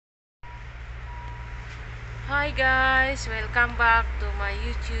Hi guys, welcome back to my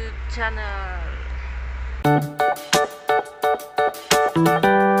YouTube channel.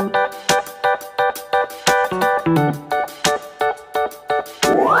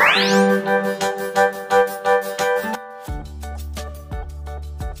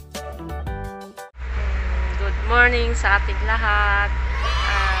 Good morning sa ating lahat.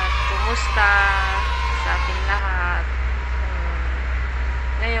 At kumusta sa ating lahat?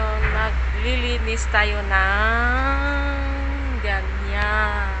 Ngayon, naglilinis tayo ng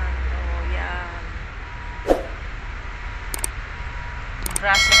ganyan. O, yan.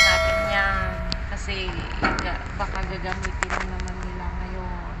 Brushing natin yan. Kasi, baka gagamitin mo naman nila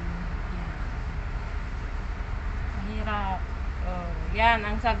ngayon. Yan. Mahirap. O, yan,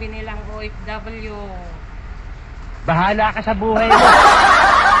 ang sabi nilang OFW. Bahala ka sa buhay mo.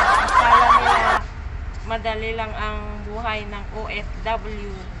 Akala nila, madali lang ang buhay ng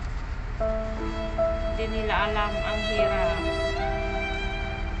OFW. Hindi nila alam ang hirap.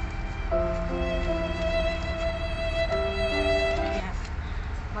 Ayan.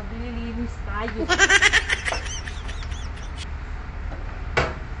 Maglilinis tayo.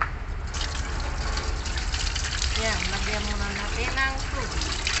 Ayan, lagyan muna natin ng fruit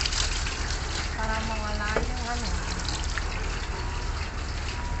para mawala yung ano.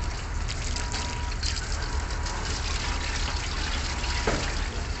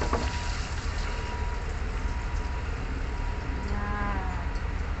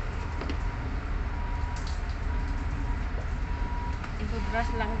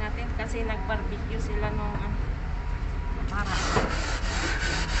 I-brush lang natin kasi nag-barbecue sila nung para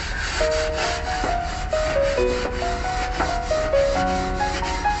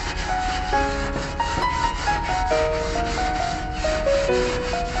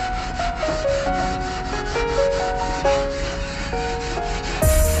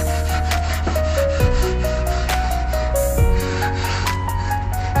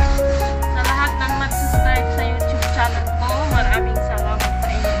sa lahat ng mag-subscribe sa YouTube channel ko, maraming salamat sa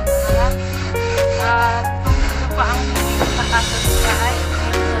inyong lahat. At kung gusto pa ang nakasubscribe,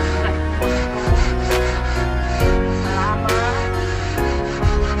 subscribe po ito. Salamat.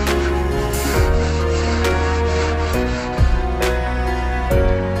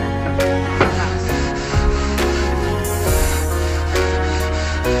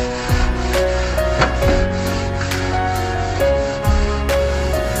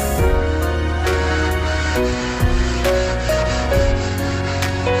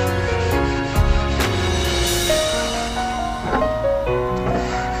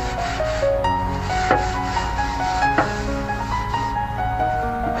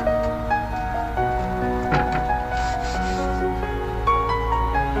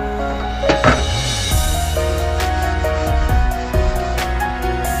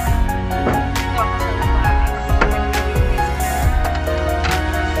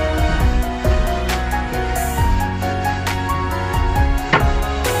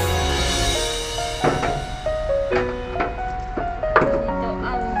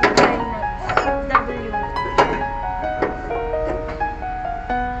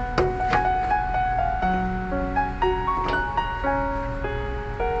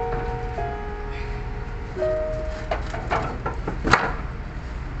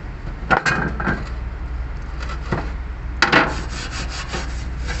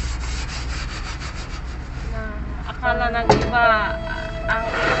 Akala ng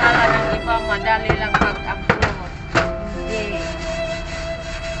iba madali lang mag-upload. Hindi.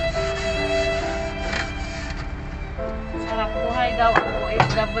 Sarap buhay daw ang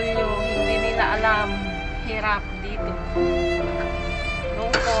OFW. Hindi nila alam. Hirap dito.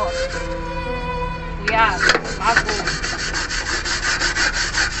 Lungkot. Kuyat. Pagod.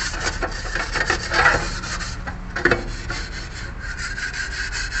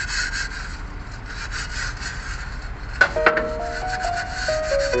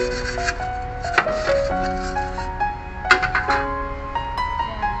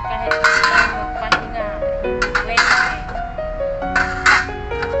 Kahit magpahinga, pwede.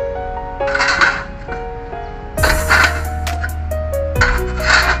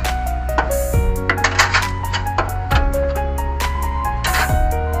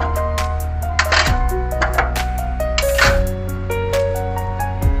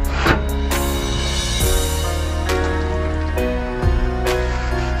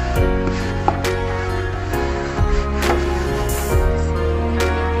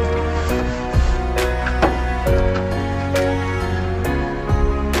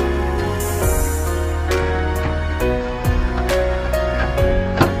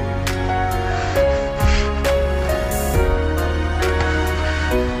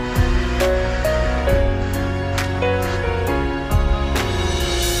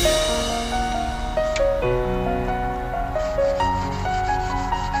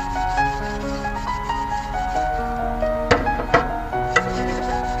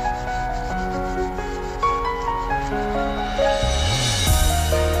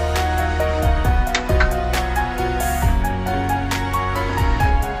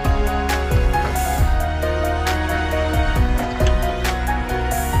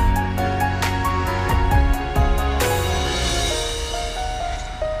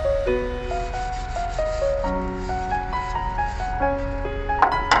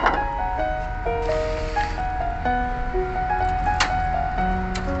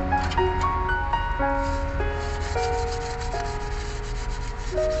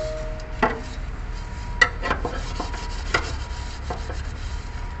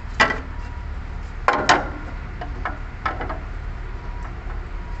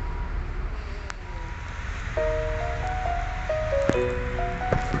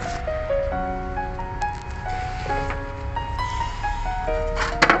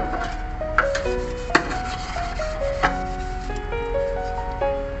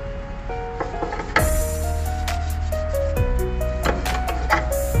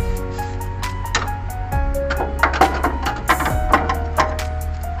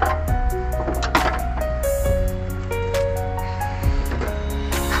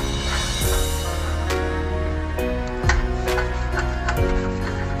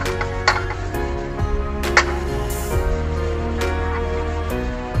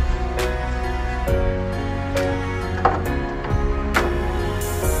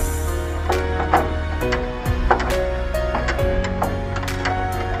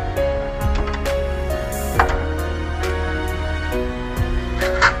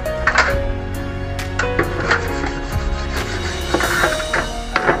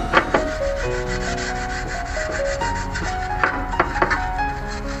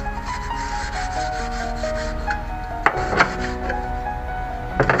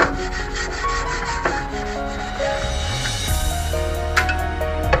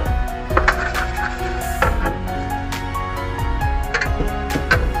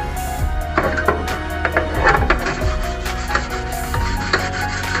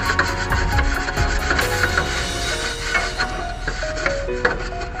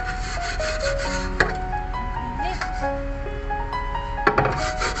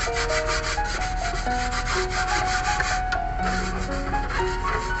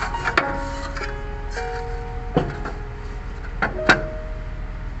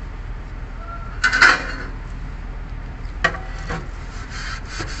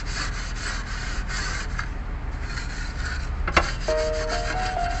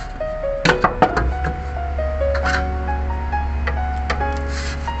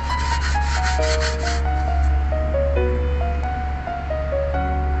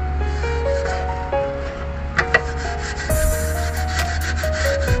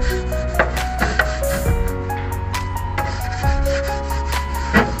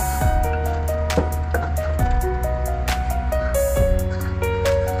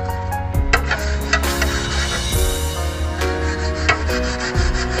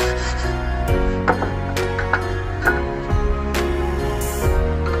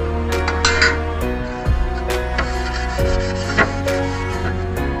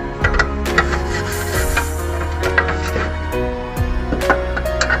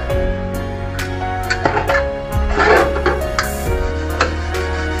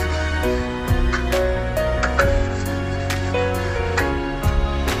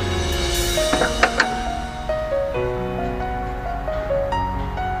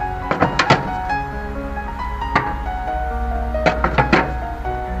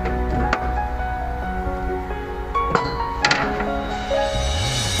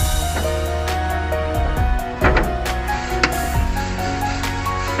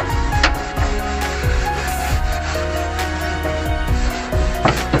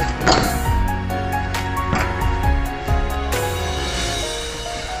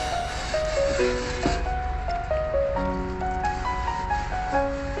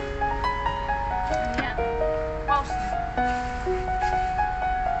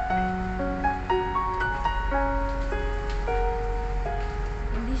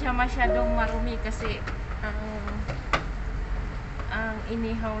 Masyadong marumi kasi ang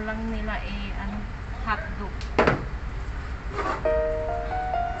inihaw lang nila hotdog,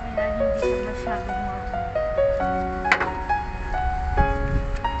 kaya hindi siya masyadong marumi.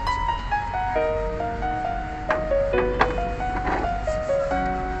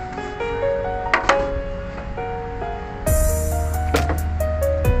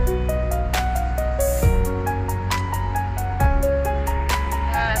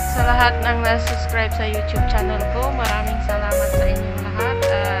 Sa lahat ng na-subscribe sa YouTube channel ko, maraming salamat sa inyong lahat.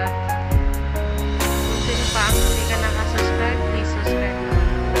 Kung sino pa ang hindi ka nakasubscribe, please subscribe na.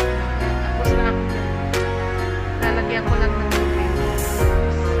 Tapos na ako dyan. Lalagyan ko lang ng tubig.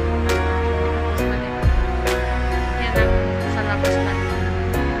 Tapos na din. Yan ang sa labas na.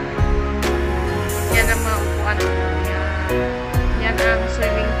 Yan ang maupuan ko. Yan ang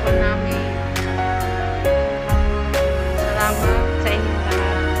swimming pool namin. Salamat sa inyong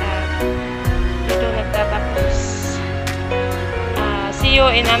lahat. See you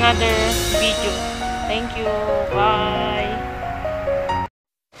in another video. Thank you. Bye.